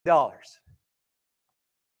That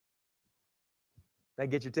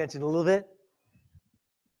get your attention a little bit?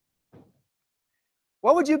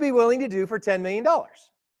 What would you be willing to do for $10 million?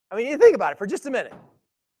 I mean, you think about it for just a minute.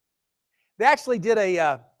 They actually did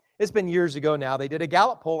it's been years ago now, they did a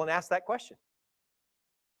Gallup poll and asked that question.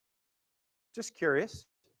 Just curious.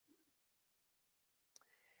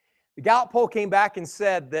 The Gallup poll came back and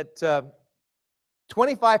said that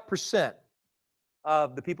 25%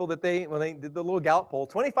 of the people that when they did the little Gallup poll,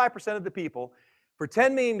 25% of the people for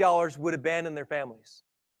 $10 million would abandon their families.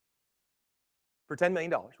 For $10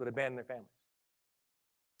 million would abandon their families.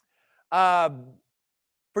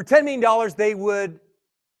 For $10 million, they would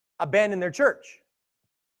abandon their church.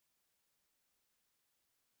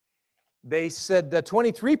 They said that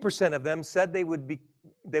 23% of them said they would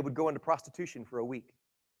go into prostitution for a week.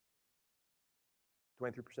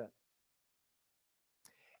 23%.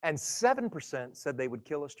 And 7% said they would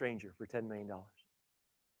kill a stranger for $10 million.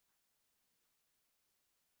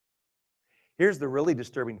 Here's the really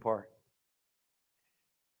disturbing part.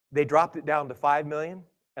 They dropped it down to 5 million,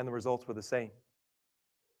 and the results were the same.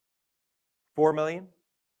 4 million,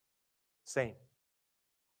 same.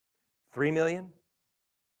 3 million,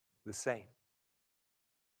 the same.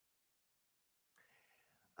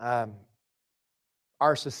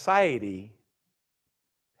 Our society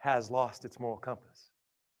has lost its moral compass.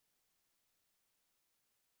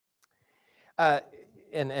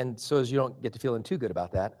 And so as you don't get to feeling too good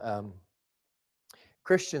about that,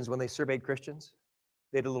 Christians, when they surveyed Christians,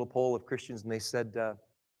 they did a little poll of Christians and they said,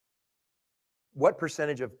 what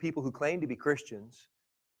percentage of people who claim to be Christians,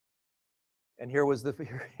 and here was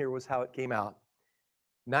how it came out,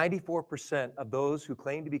 94% of those who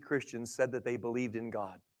claim to be Christians said that they believed in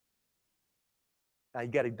God. Now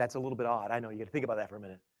that's a little bit odd. I know, you got to think about that for a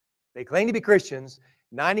minute. They claim to be Christians.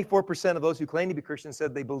 94% of those who claim to be Christians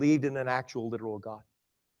said they believed in an actual literal God.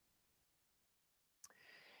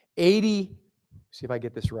 See if I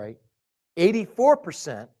get this right.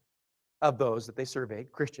 84% of those that they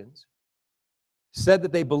surveyed, Christians, said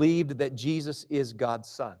that they believed that Jesus is God's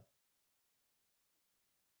Son.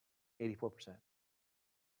 84%.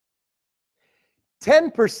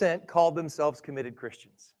 10% called themselves committed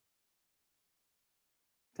Christians.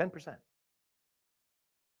 10%.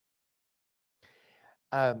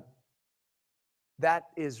 That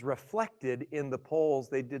is reflected in the polls.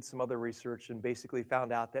 They did some other research and basically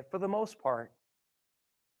found out that for the most part,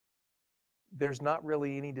 there's not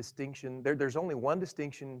really any distinction. There's only one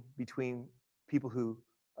distinction between people who,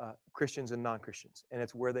 Christians and non-Christians, and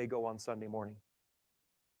it's where they go on Sunday morning.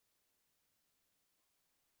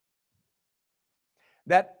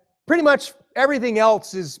 That pretty much everything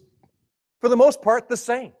else is, for the most part, the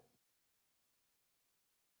same.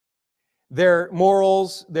 Their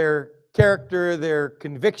morals, their character, their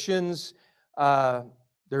convictions,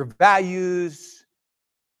 their values,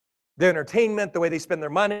 their entertainment, the way they spend their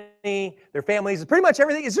money, their families, pretty much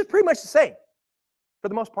everything is just pretty much the same for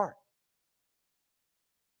the most part.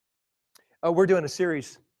 We're doing a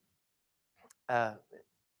series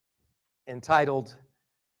entitled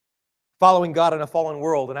Following God in a Fallen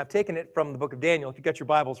World, and I've taken it from the book of Daniel. If you've got your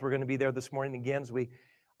Bibles, we're going to be there this morning again as we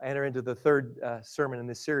enter into the third sermon in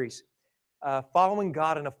this series. Following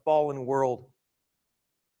God in a Fallen World.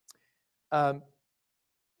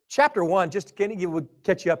 Chapter 1, just we'll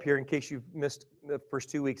catch you up here in case you've missed the first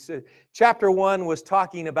 2 weeks. Chapter 1 was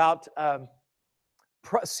talking about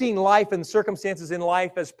seeing life and circumstances in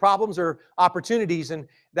life as problems or opportunities. And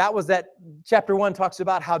that chapter 1 talks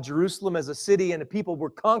about how Jerusalem as a city and a people were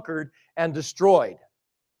conquered and destroyed.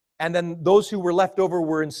 And then those who were left over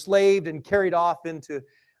were enslaved and carried off into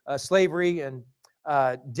slavery. And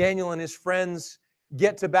Daniel and his friends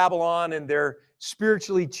get to Babylon and they're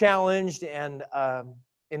spiritually challenged and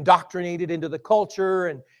indoctrinated into the culture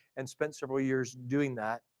and spent several years doing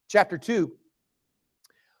that. Chapter 2,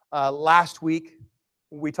 last week,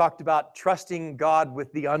 we talked about trusting God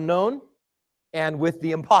with the unknown and with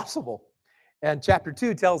the impossible. And chapter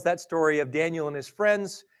 2 tells that story of Daniel and his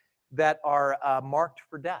friends that are marked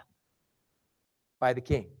for death by the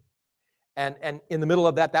king. And in the middle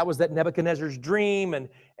of that was that Nebuchadnezzar's dream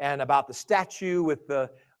and about the statue with the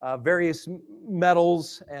various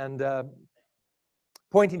metals and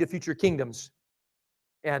pointing to future kingdoms.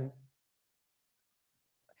 And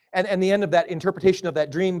the end of that interpretation of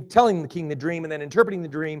that dream, telling the king the dream and then interpreting the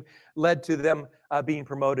dream led to them being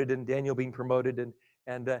promoted and Daniel being promoted.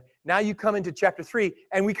 And now you come into chapter 3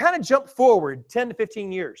 and we kind of jump forward 10 to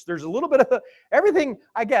 15 years. There's a little bit of everything,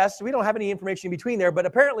 I guess. We don't have any information in between there, but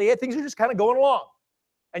apparently things are just kind of going along.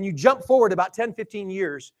 And you jump forward about 10, 15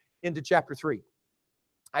 years into chapter 3.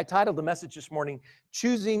 I titled the message this morning,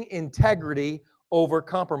 Choosing Integrity over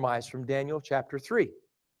compromise from Daniel chapter 3.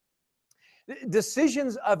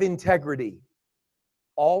 Decisions of integrity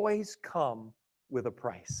always come with a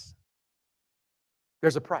price.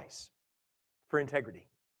 There's a price for integrity.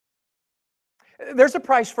 There's a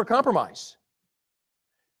price for compromise.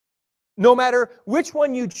 No matter which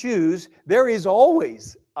one you choose, there is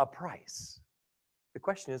always a price. The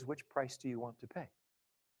question is, which price do you want to pay?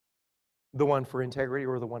 The one for integrity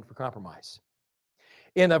or the one for compromise?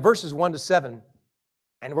 In verses 1 to 7,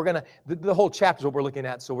 and we're going to, the whole chapter is what we're looking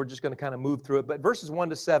at, so we're just going to kind of move through it. But verses 1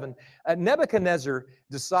 to 7, Nebuchadnezzar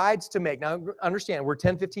decides to make, now understand, we're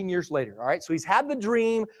 10, 15 years later, all right? So he's had the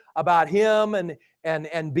dream about him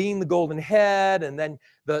and being the golden head, and then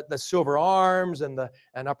the silver arms, and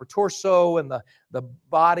upper torso, and the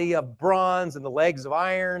body of bronze, and the legs of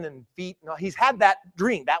iron, and feet. No, he's had that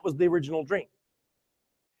dream. That was the original dream.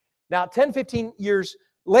 Now, 10, 15 years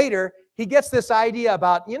later, he gets this idea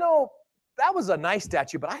about, that was a nice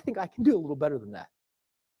statue, but I think I can do a little better than that.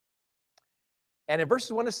 And in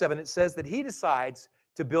verses 1 to 7, it says that he decides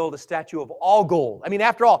to build a statue of all gold. I mean,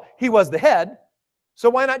 after all, he was the head, so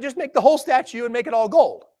why not just make the whole statue and make it all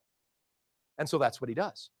gold? And so that's what he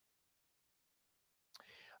does.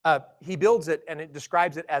 He builds it, and it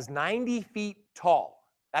describes it as 90 feet tall.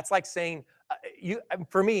 That's like saying,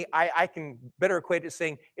 for me, I can better equate it to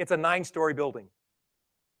saying it's a 9-story building.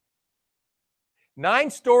 9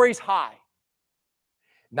 stories high,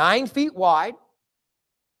 9 feet wide,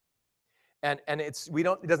 and it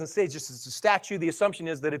doesn't say it's just a statue. The assumption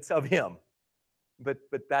is that it's of him, but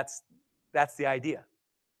that's the idea.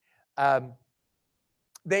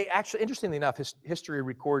 They actually, interestingly enough, history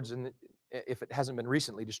records, and if it hasn't been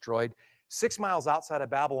recently destroyed, 6 miles outside of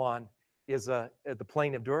Babylon is the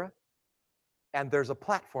plain of Dura, and there's a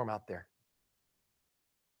platform out there,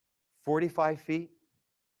 45 feet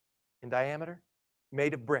in diameter,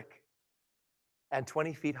 made of brick, and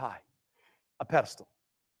 20 feet high, a pedestal,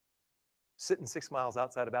 sitting 6 miles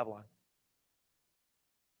outside of Babylon.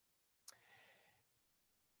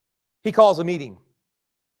 He calls a meeting.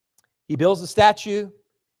 He builds the statue.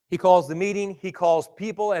 He calls the meeting. He calls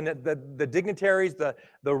people and the dignitaries, the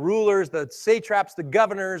rulers, the satraps, the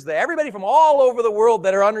governors, everybody from all over the world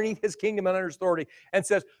that are underneath his kingdom and under his authority, and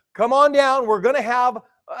says, come on down. We're going to have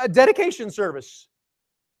a dedication service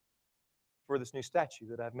for this new statue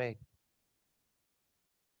that I've made.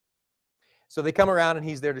 So they come around, and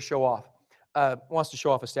he's there to show off. Wants to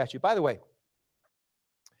show off a statue. By the way,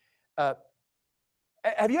 have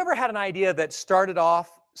you ever had an idea that started off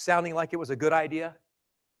sounding like it was a good idea,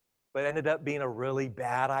 but ended up being a really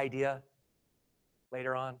bad idea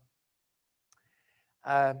later on?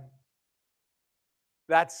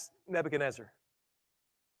 That's Nebuchadnezzar.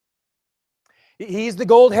 He's the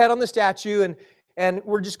gold head on the statue, and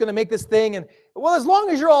we're just going to make this thing. And, well, as long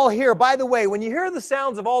as you're all here, by the way, when you hear the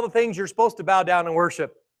sounds of all the things you're supposed to bow down and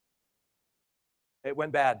worship, it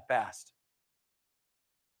went bad fast.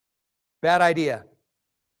 Bad idea.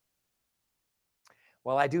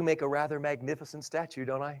 Well, I do make a rather magnificent statue,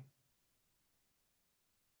 don't I?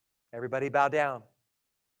 Everybody bow down.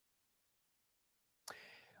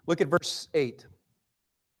 Look at verse 8.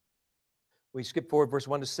 We skip forward verse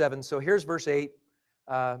 1 to 7. So here's verse 8.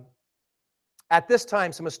 At this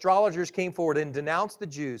time, some astrologers came forward and denounced the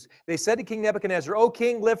Jews. They said to King Nebuchadnezzar, O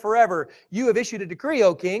king, live forever. You have issued a decree,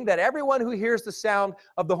 O king, that everyone who hears the sound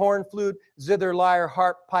of the horn, flute, zither, lyre,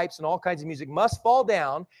 harp, pipes, and all kinds of music must fall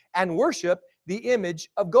down and worship the image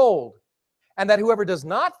of gold, and that whoever does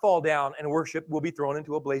not fall down and worship will be thrown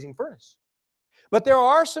into a blazing furnace. But there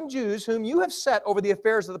are some Jews whom you have set over the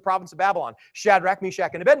affairs of the province of Babylon, Shadrach,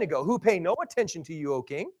 Meshach, and Abednego, who pay no attention to you, O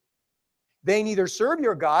king. They neither serve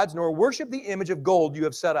your gods nor worship the image of gold you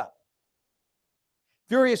have set up.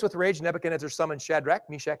 Furious with rage, Nebuchadnezzar summoned Shadrach,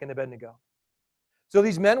 Meshach, and Abednego. So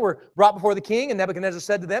these men were brought before the king, and Nebuchadnezzar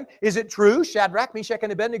said to them, Is it true, Shadrach, Meshach,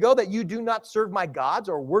 and Abednego, that you do not serve my gods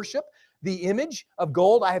or worship the image of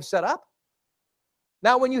gold I have set up?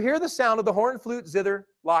 Now, when you hear the sound of the horn, flute, zither,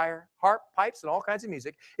 lyre, harp, pipes, and all kinds of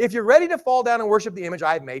music, if you're ready to fall down and worship the image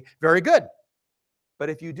I have made, very good. But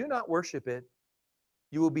if you do not worship it,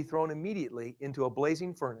 you will be thrown immediately into a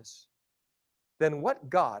blazing furnace. Then what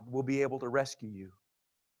God will be able to rescue you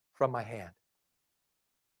from my hand?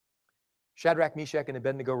 Shadrach, Meshach, and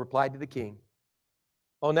Abednego replied to the king,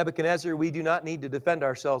 O Nebuchadnezzar, we do not need to defend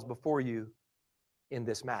ourselves before you in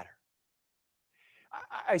this matter.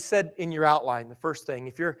 I said in your outline, the first thing,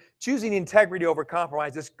 if you're choosing integrity over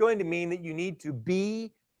compromise, it's going to mean that you need to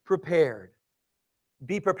be prepared.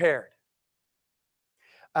 Be prepared.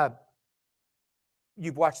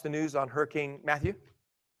 You've watched the news on Hurricane Matthew?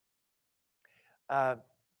 How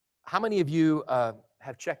many of you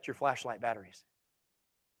have checked your flashlight batteries?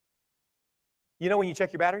 You know when you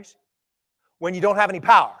check your batteries? When you don't have any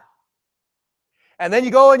power. And then you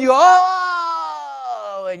go and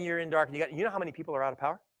and you're in dark. And you know how many people are out of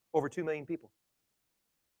power? Over 2 million people.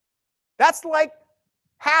 That's like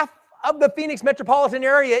half of the Phoenix metropolitan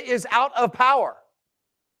area is out of power.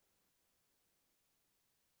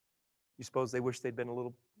 You suppose they wish they'd been a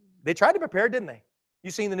little... They tried to prepare, didn't they? You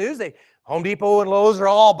seen the news? Home Depot and Lowe's are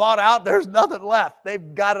all bought out. There's nothing left.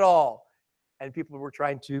 They've got it all. And people were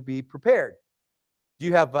trying to be prepared. Do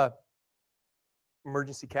you have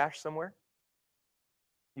emergency cash somewhere?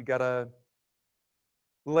 You got a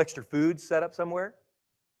little extra food set up somewhere?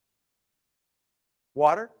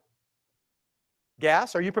 Water?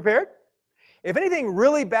 Gas? Are you prepared? If anything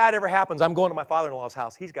really bad ever happens, I'm going to my father-in-law's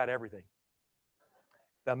house. He's got everything.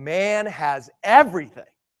 The man has everything.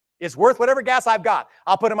 It's worth whatever gas I've got.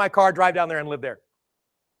 I'll put in my car, drive down there, and live there.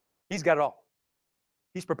 He's got it all.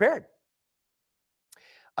 He's prepared.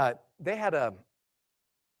 They have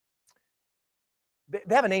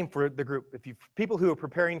a name for the group. People who are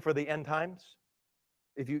preparing for the end times,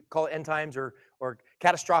 if you call it end times or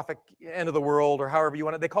catastrophic end of the world or however you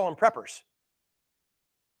want it, they call them preppers.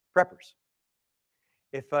 Preppers.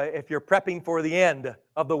 If you're prepping for the end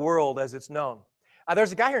of the world as it's known.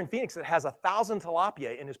 There's a guy here in Phoenix that has 1,000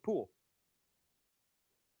 tilapia in his pool,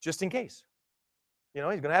 just in case. He's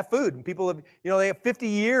going to have food, and people have, they have 50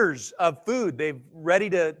 years of food. They're ready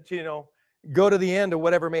to go to the end of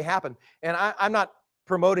whatever may happen. And I'm not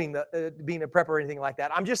promoting being a prepper or anything like that.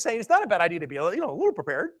 I'm just saying it's not a bad idea to be a little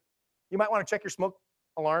prepared. You might want to check your smoke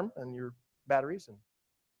alarm and your batteries and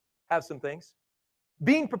have some things.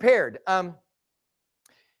 Being prepared.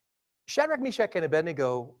 Shadrach, Meshach, and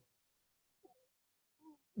Abednego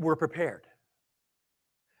were prepared.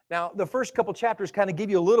 Now, the first couple chapters kind of give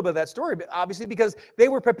you a little bit of that story, but obviously because they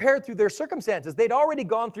were prepared through their circumstances. They'd already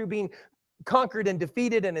gone through being conquered and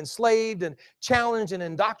defeated and enslaved and challenged and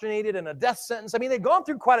indoctrinated and a death sentence. I mean, they'd gone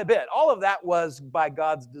through quite a bit. All of that was by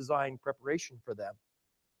God's design preparation for them.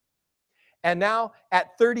 And now,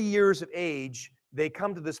 at 30 years of age, they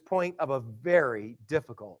come to this point of a very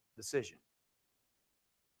difficult decision.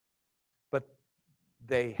 But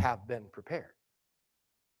they have been prepared.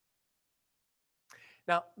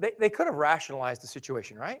 Now, they could have rationalized the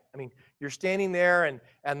situation, right? I mean, you're standing there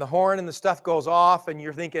and the horn and the stuff goes off and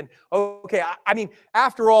you're thinking, okay, I mean,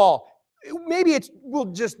 after all, maybe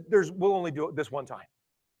we'll only do it this one time.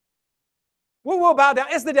 We'll bow down.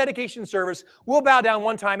 It's the dedication service. We'll bow down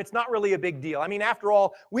one time. It's not really a big deal. I mean, after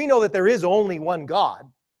all, we know that there is only one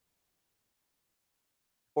God.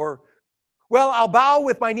 Or, well, I'll bow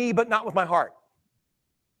with my knee, but not with my heart.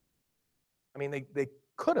 I mean, they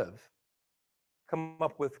could have come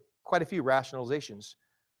up with quite a few rationalizations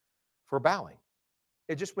for bowing.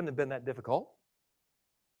 It just wouldn't have been that difficult.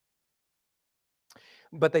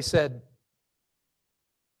 But they said,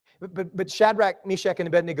 but Shadrach, Meshach, and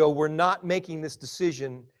Abednego were not making this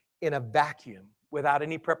decision in a vacuum, without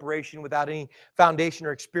any preparation, without any foundation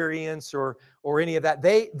or experience or any of that.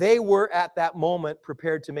 They were at that moment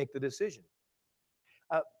prepared to make the decision.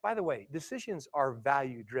 By the way, decisions are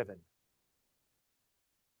value-driven.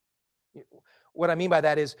 What I mean by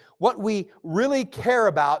that is what we really care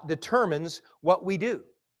about determines what we do.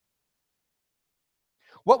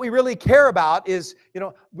 What we really care about is,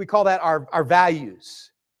 we call that our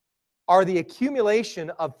values, are the accumulation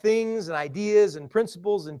of things and ideas and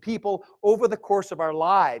principles and people over the course of our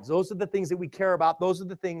lives. Those are the things that we care about. Those are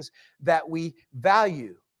the things that we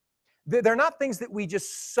value. They're not things that we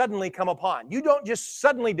just suddenly come upon. You don't just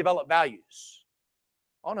suddenly develop values.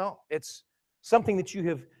 Oh no, it's something that you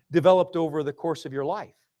have developed over the course of your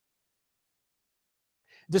life.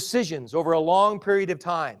 Decisions over a long period of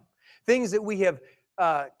time. Things that we have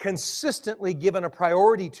consistently given a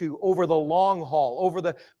priority to over the long haul. Over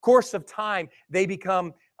the course of time, they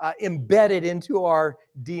become embedded into our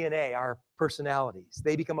DNA, our personalities.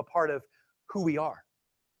 They become a part of who we are,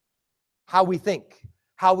 how we think,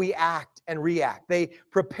 how we act and react. They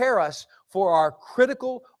prepare us for our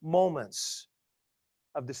critical moments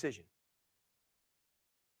of decision.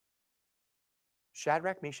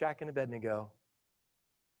 Shadrach, Meshach, and Abednego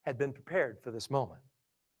had been prepared for this moment.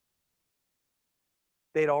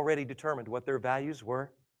 They'd already determined what their values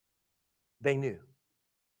were. They knew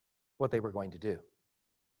what they were going to do.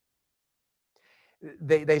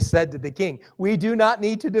 They said to the king, "We do not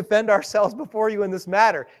need to defend ourselves before you in this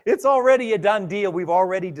matter. It's already a done deal. We've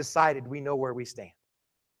already decided. We know where we stand."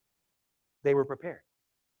 They were prepared.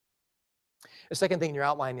 The second thing in your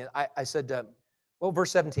outline, I said, Well,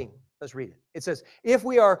 verse 17. Let's read it. It says, if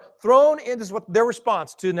we are thrown in, this is what their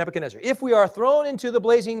response to Nebuchadnezzar. If we are thrown into the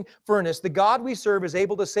blazing furnace, the God we serve is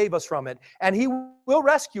able to save us from it, and he will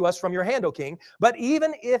rescue us from your hand, O king. But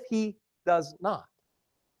even if he does not,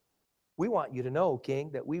 we want you to know, king,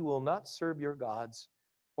 that we will not serve your gods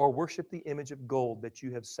or worship the image of gold that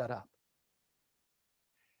you have set up.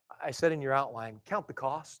 I said in your outline, count the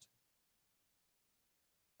cost.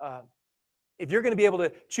 If you're going to be able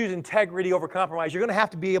to choose integrity over compromise, you're going to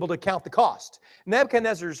have to be able to count the cost.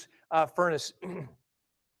 Nebuchadnezzar's furnace,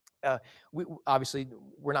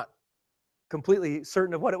 we're not completely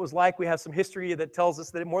certain of what it was like. We have some history that tells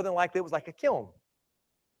us that more than likely it was like a kiln.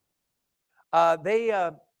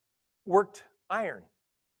 They worked iron.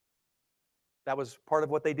 That was part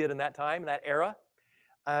of what they did in that time, in that era.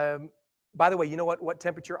 By the way, you know what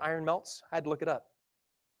temperature iron melts? I had to look it up.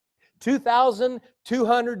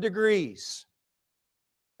 2,200 degrees.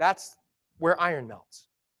 That's where iron melts.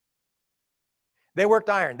 They worked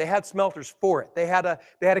iron. They had smelters for it. They had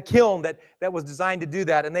a kiln that was designed to do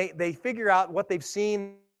that. And they figure out what they've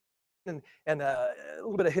seen and a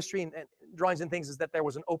little bit of history and drawings and things is that there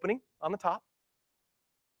was an opening on the top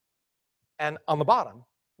and on the bottom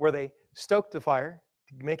where they stoked the fire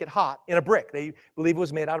to make it hot in a brick. They believe it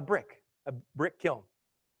was made out of brick, a brick kiln.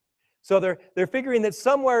 So they're figuring that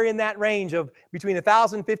somewhere in that range of between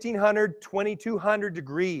 1,000, 1,500, 2,200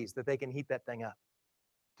 degrees that they can heat that thing up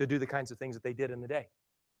to do the kinds of things that they did in the day.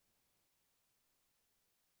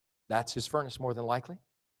 That's his furnace more than likely.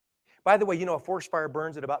 By the way, you know a forest fire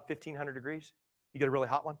burns at about 1,500 degrees? You get a really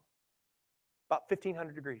hot one? About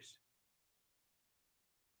 1,500 degrees.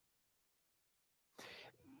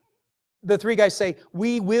 The three guys say,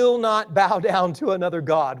 we will not bow down to another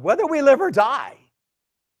god, whether we live or die.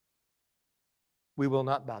 We will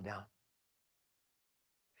not bow down.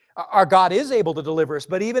 Our God is able to deliver us,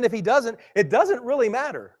 but even if he doesn't, it doesn't really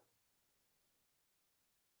matter.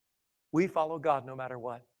 We follow God no matter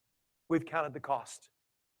what. We've counted the cost.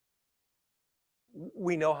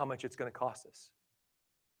 We know how much it's going to cost us.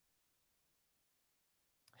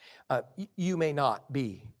 You may not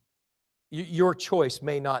be, your choice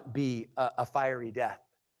may not be a fiery death.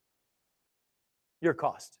 Your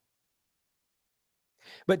cost.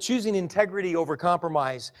 But choosing integrity over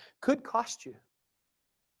compromise could cost you.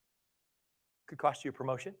 Could cost you a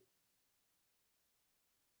promotion.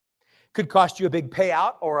 Could cost you a big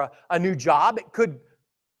payout or a new job. It could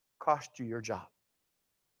cost you your job.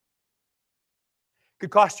 Could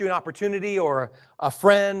cost you an opportunity or a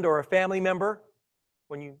friend or a family member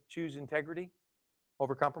when you choose integrity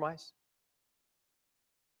over compromise.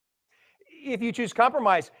 If you choose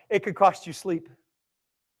compromise, it could cost you sleep,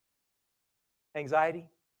 anxiety,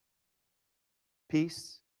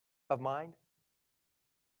 peace of mind.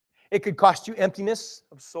 It could cost you emptiness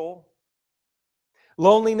of soul,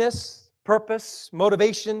 loneliness, purpose,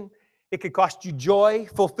 motivation. It could cost you joy,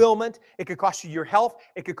 fulfillment. It could cost you your health.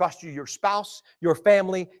 It could cost you your spouse, your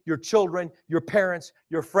family, your children, your parents,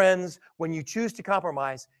 your friends. When you choose to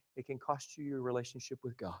compromise, it can cost you your relationship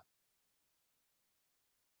with God.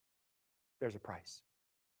 There's a price.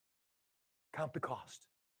 Count the cost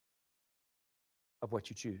of what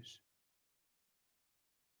you choose.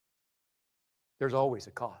 There's always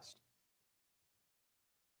a cost.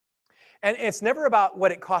 And it's never about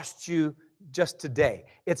what it costs you just today.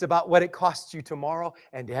 It's about what it costs you tomorrow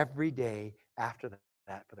and every day after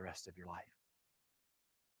that for the rest of your life.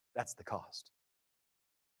 That's the cost.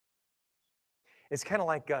 It's kind of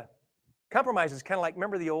like, compromise is kind of like,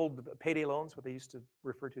 remember the old payday loans, what they used to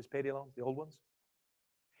refer to as payday loans, the old ones?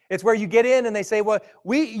 It's where you get in and they say, well,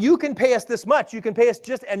 you can pay us this much. You can pay us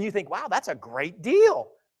just, and you think, wow, that's a great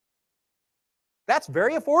deal. That's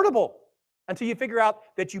very affordable until you figure out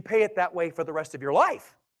that you pay it that way for the rest of your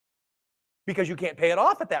life because you can't pay it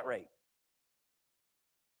off at that rate.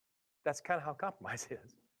 That's kind of how compromise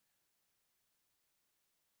is.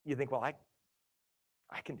 You think, well, I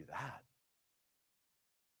can do that.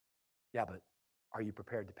 Yeah, but are you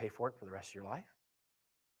prepared to pay for it for the rest of your life?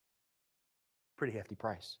 Pretty hefty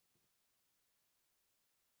price.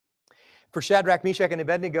 For Shadrach, Meshach, and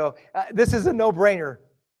Abednego, this is a no-brainer.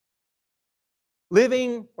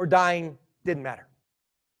 Living or dying didn't matter.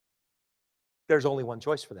 There's only one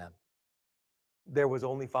choice for them. There was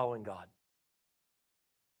only following God.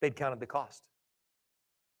 They'd counted the cost.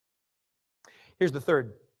 Here's the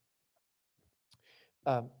third.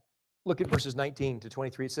 Look at verses 19 to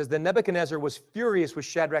 23. It says, then Nebuchadnezzar was furious with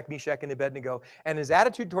Shadrach, Meshach, and Abednego, and his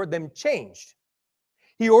attitude toward them changed.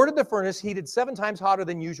 He ordered the furnace heated 7 times hotter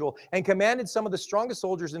than usual and commanded some of the strongest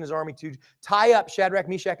soldiers in his army to tie up Shadrach,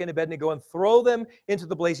 Meshach, and Abednego and throw them into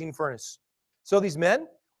the blazing furnace. So these men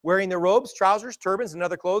wearing their robes, trousers, turbans, and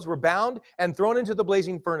other clothes, were bound and thrown into the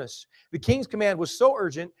blazing furnace. The king's command was so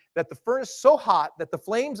urgent that the furnace so hot that the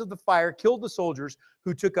flames of the fire killed the soldiers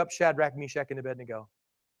who took up Shadrach, Meshach, and Abednego.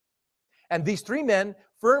 And these three men,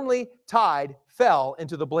 firmly tied, fell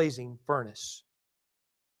into the blazing furnace.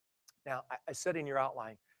 Now, I said in your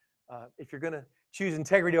outline, if you're going to choose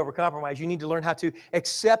integrity over compromise, you need to learn how to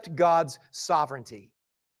accept God's sovereignty.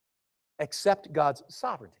 Accept God's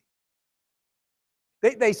sovereignty.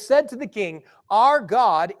 They said to the king, our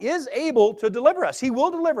God is able to deliver us. He will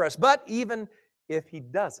deliver us. But even if He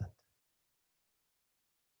doesn't,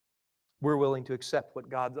 we're willing to accept what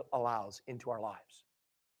God allows into our lives.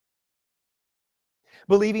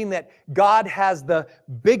 Believing that God has the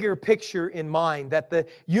bigger picture in mind, that the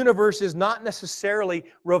universe is not necessarily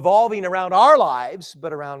revolving around our lives,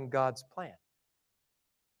 but around God's plan.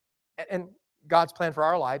 And God's plan for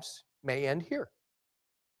our lives may end here.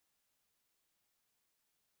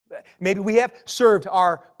 Maybe we have served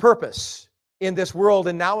our purpose in this world,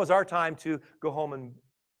 and now is our time to go home and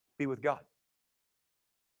be with God.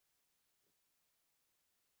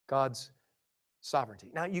 God's sovereignty.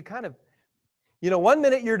 Now, you kind of, one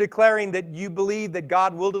minute you're declaring that you believe that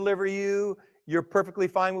God will deliver you, you're perfectly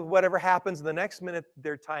fine with whatever happens, and the next minute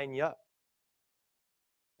they're tying you up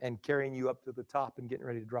and carrying you up to the top and getting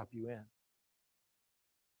ready to drop you in.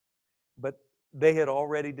 But they had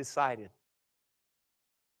already decided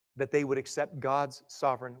that they would accept God's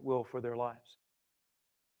sovereign will for their lives.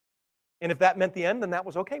 And if that meant the end, then that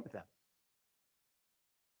was okay with them.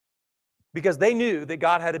 Because they knew that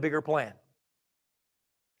God had a bigger plan.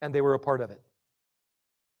 And they were a part of it.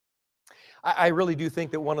 I really do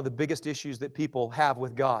think that one of the biggest issues that people have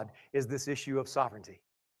with God is this issue of sovereignty.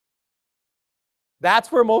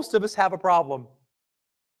 That's where most of us have a problem.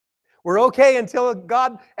 We're okay until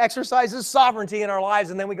God exercises sovereignty in our lives,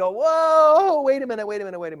 and then we go, whoa, wait a minute.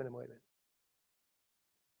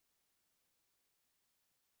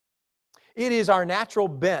 It is our natural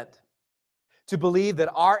bent to believe that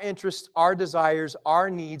our interests, our desires, our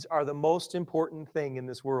needs are the most important thing in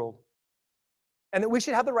this world, and that we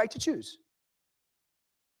should have the right to choose.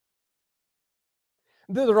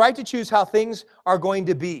 The right to choose how things are going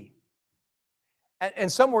to be.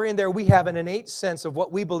 And somewhere in there, we have an innate sense of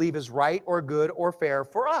what we believe is right or good or fair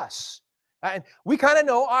for us. And we kind of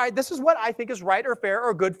know, all right, this is what I think is right or fair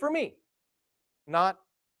or good for me. Not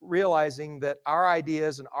realizing that our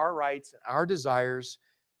ideas and our rights and our desires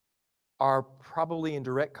are probably in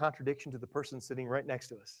direct contradiction to the person sitting right next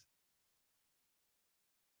to us.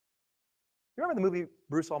 You remember the movie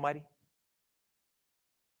Bruce Almighty? It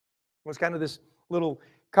was kind of this little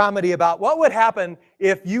comedy about what would happen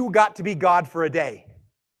if you got to be God for a day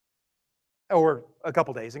or a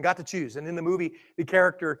couple days and got to choose. And in the movie, the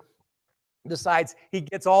character decides he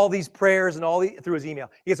gets all these prayers and through his email.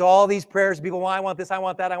 He gets all these prayers. People, well, I want this, I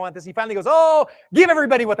want that, I want this. He finally goes, oh, give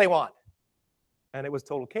everybody what they want. And it was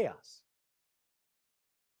total chaos.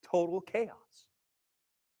 Total chaos.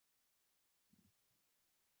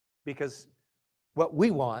 Because what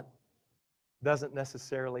we want doesn't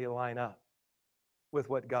necessarily line up with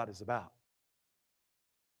what God is about.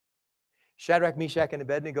 Shadrach, Meshach, and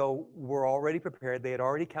Abednego were already prepared. They had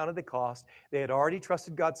already counted the cost. They had already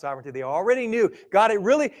trusted God's sovereignty. They already knew,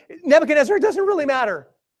 Nebuchadnezzar, it doesn't really matter.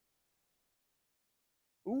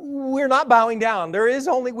 We're not bowing down.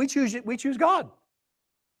 We choose God.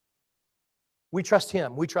 We trust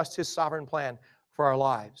Him. We trust His sovereign plan for our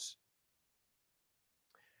lives.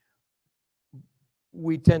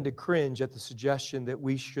 We tend to cringe at the suggestion that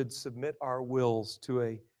we should submit our wills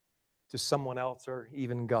to someone else or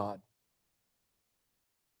even God.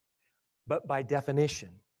 But by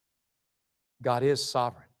definition, God is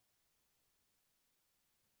sovereign.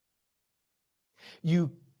 You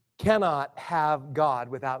cannot have God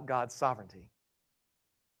without God's sovereignty.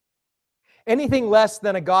 Anything less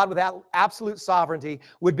than a God without absolute sovereignty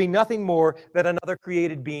would be nothing more than another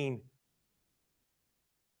created being.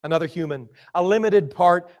 Another human, a limited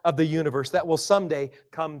part of the universe that will someday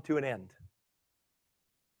come to an end.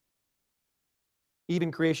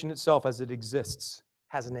 Even creation itself as it exists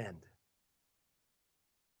has an end.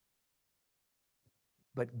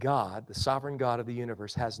 But God, the sovereign God of the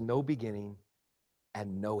universe, has no beginning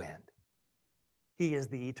and no end. He is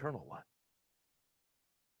the eternal one.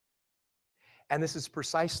 And this is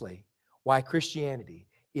precisely why Christianity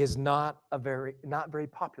is not very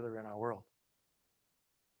popular in our world.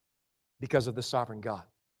 Because of the sovereign God.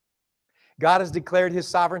 God has declared His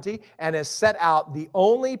sovereignty and has set out the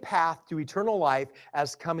only path to eternal life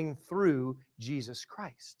as coming through Jesus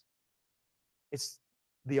Christ. It's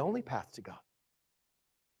the only path to God.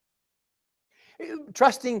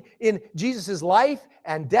 trusting in Jesus' life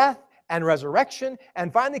and death and resurrection,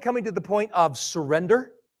 and finally coming to the point of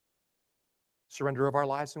surrender of our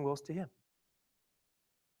lives and wills to Him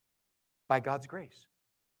by God's grace.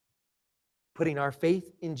 Putting our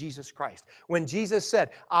faith in Jesus Christ. When Jesus said,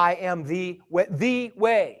 I am the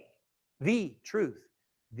way, the truth,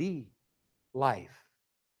 the life,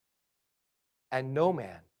 and no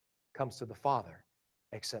man comes to the Father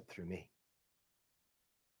except through me.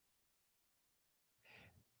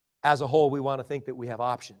 As a whole, we want to think that we have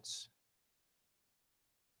options.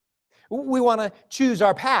 We want to choose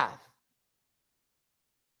our path.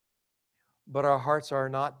 But our hearts are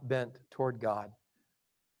not bent toward God,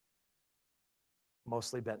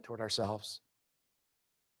 mostly bent toward ourselves.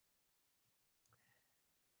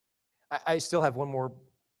 I still have one more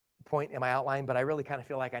point in my outline, but I really kind of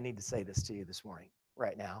feel like I need to say this to you this morning,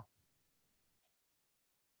 right now.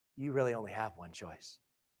 You really only have one choice.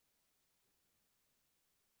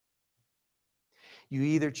 You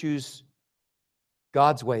either choose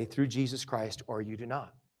God's way through Jesus Christ or you do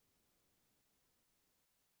not.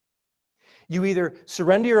 You either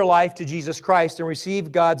surrender your life to Jesus Christ and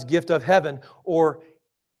receive God's gift of heaven, or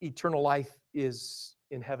eternal life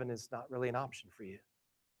in heaven is not really an option for you.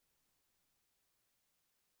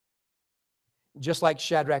 Just like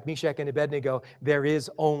Shadrach, Meshach, and Abednego, there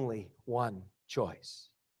is only one choice.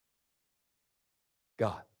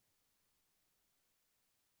 God.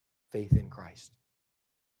 Faith in Christ.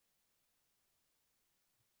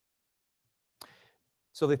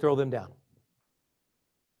 So they throw them down.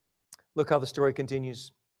 Look how the story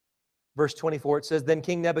continues. Verse 24, it says, Then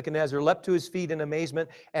King Nebuchadnezzar leapt to his feet in amazement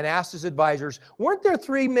and asked his advisors, Weren't there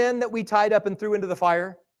 3 men that we tied up and threw into the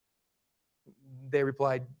fire? They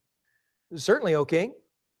replied, Certainly, O king.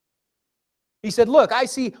 He said, Look, I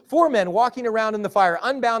see 4 men walking around in the fire,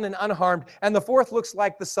 unbound and unharmed, and the 4th looks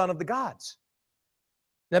like the son of the gods.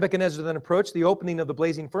 Nebuchadnezzar then approached the opening of the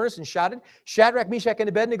blazing furnace and shouted, Shadrach, Meshach, and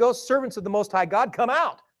Abednego, servants of the Most High God, come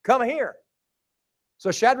out, come here. So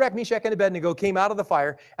Shadrach, Meshach, and Abednego came out of the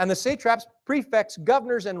fire, and the satraps, prefects,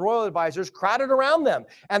 governors, and royal advisors crowded around them.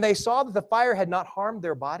 And they saw that the fire had not harmed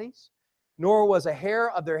their bodies, nor was a hair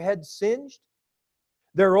of their head singed.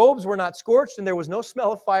 Their robes were not scorched, and there was no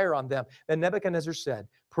smell of fire on them. Then Nebuchadnezzar said,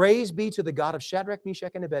 Praise be to the God of Shadrach,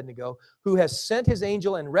 Meshach, and Abednego, who has sent his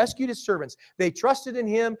angel and rescued his servants. They trusted in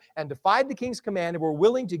him and defied the king's command and were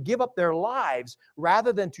willing to give up their lives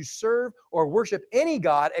rather than to serve or worship any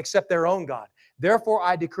god except their own God. Therefore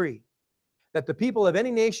I decree that the people of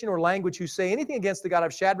any nation or language who say anything against the God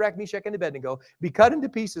of Shadrach, Meshach, and Abednego be cut into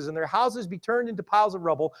pieces and their houses be turned into piles of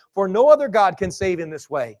rubble, for no other God can save in this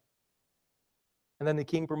way. And then the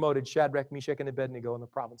king promoted Shadrach, Meshach, and Abednego in the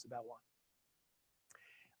province of Babylon.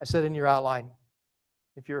 I said in your outline,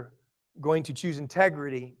 if you're going to choose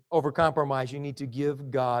integrity over compromise, you need to give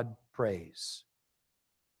God praise.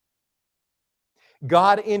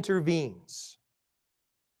 God intervenes,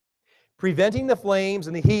 preventing the flames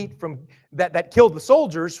and the heat from that killed the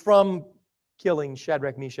soldiers from killing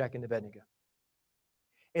Shadrach, Meshach, and Abednego.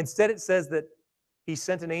 Instead, it says that he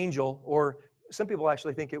sent an angel, or some people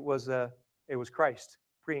actually think it was Christ,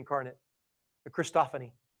 pre-incarnate, a Christophany,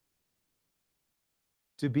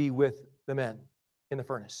 to be with the men in the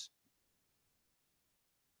furnace.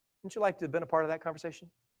 Wouldn't you like to have been a part of that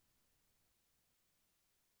conversation?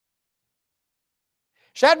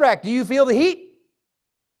 Shadrach, do you feel the heat?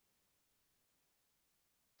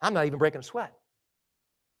 I'm not even breaking a sweat.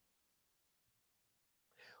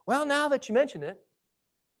 Well, now that you mention it,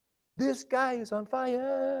 this guy is on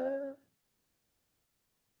fire.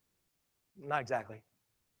 Not exactly.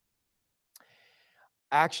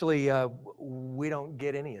 Actually, we don't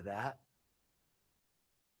get any of that.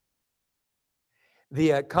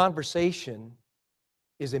 The conversation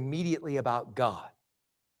is immediately about God.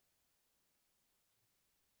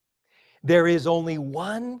 There is only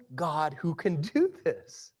one God who can do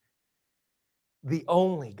this. The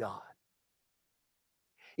only God.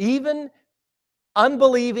 Even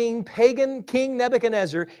unbelieving pagan King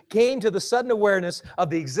Nebuchadnezzar came to the sudden awareness of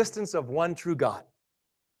the existence of one true God.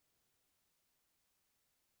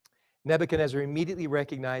 Nebuchadnezzar immediately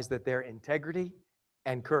recognized that their integrity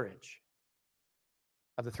and courage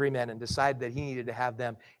of the 3 men and decided that he needed to have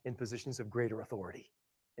them in positions of greater authority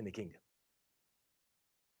in the kingdom.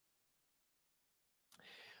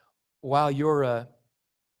 While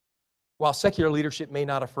secular leadership may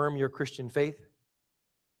not affirm your Christian faith,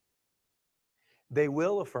 they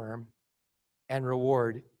will affirm and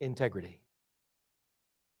reward integrity,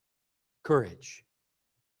 courage,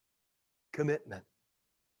 commitment,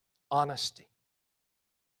 honesty.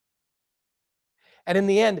 And in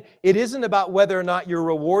the end, it isn't about whether or not you're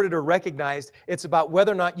rewarded or recognized. It's about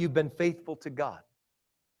whether or not you've been faithful to God,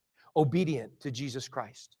 obedient to Jesus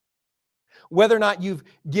Christ. Whether or not you've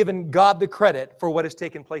given God the credit for what has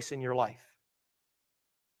taken place in your life.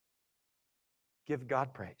 Give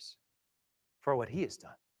God praise for what He has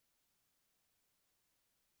done.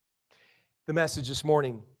 The message this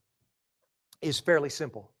morning is fairly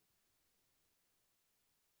simple.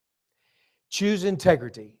 Choose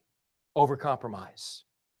integrity over compromise.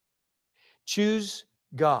 Choose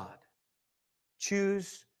God.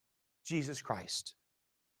 Choose Jesus Christ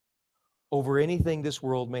over anything this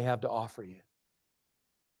world may have to offer you.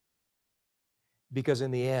 Because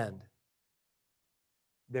in the end,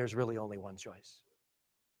 there's really only one choice.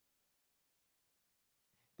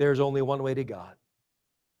 There's only one way to God.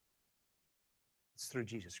 It's through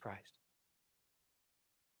Jesus Christ.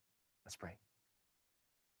 Let's pray.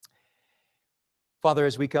 Father,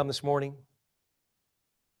 as we come this morning,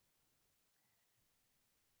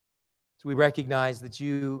 as we recognize that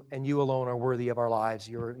you and you alone are worthy of our lives,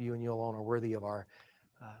 you and you alone are worthy of our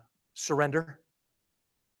surrender.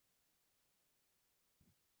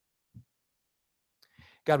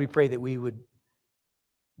 God, we pray that we would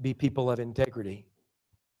be people of integrity,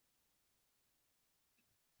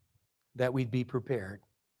 that we'd be prepared,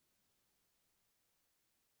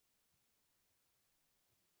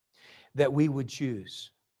 that we would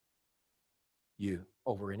choose you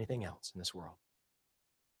over anything else in this world.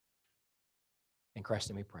 In Christ's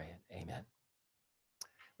name we pray it. Amen.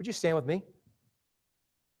 Would you stand with me?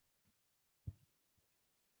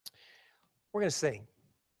 We're going to sing.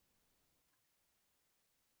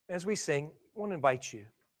 As we sing, I want to invite you.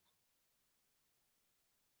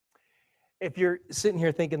 If you're sitting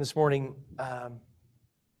here thinking this morning,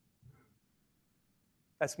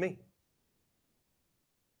 that's me.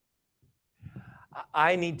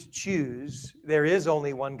 I need to choose. There is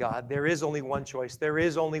only one God. There is only one choice. There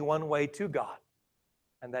is only one way to God,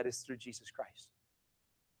 and that is through Jesus Christ.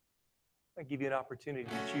 I give you an opportunity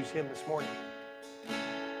to choose Him this morning.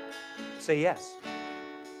 Say yes.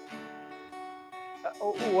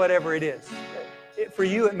 Whatever it is. For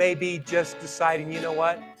you, it may be just deciding, you know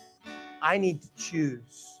what? I need to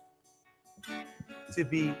choose to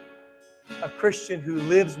be a Christian who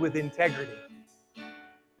lives with integrity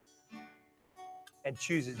and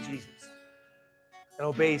chooses Jesus and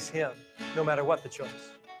obeys Him no matter what the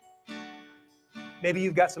choice. Maybe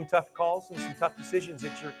you've got some tough calls and some tough decisions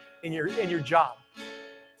that you're in your job.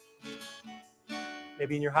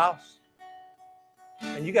 Maybe in your house.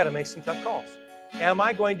 And you got to make some tough calls. Am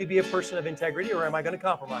I going to be a person of integrity or am I going to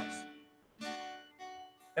compromise?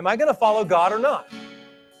 Am I going to follow God or not?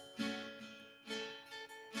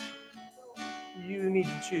 You need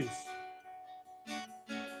to choose.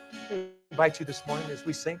 I invite you this morning as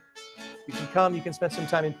we sing. You can come, you can spend some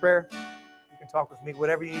time in prayer. You can talk with me,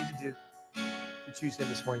 whatever you need to do to choose Him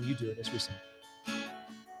this morning. You do it as we sing.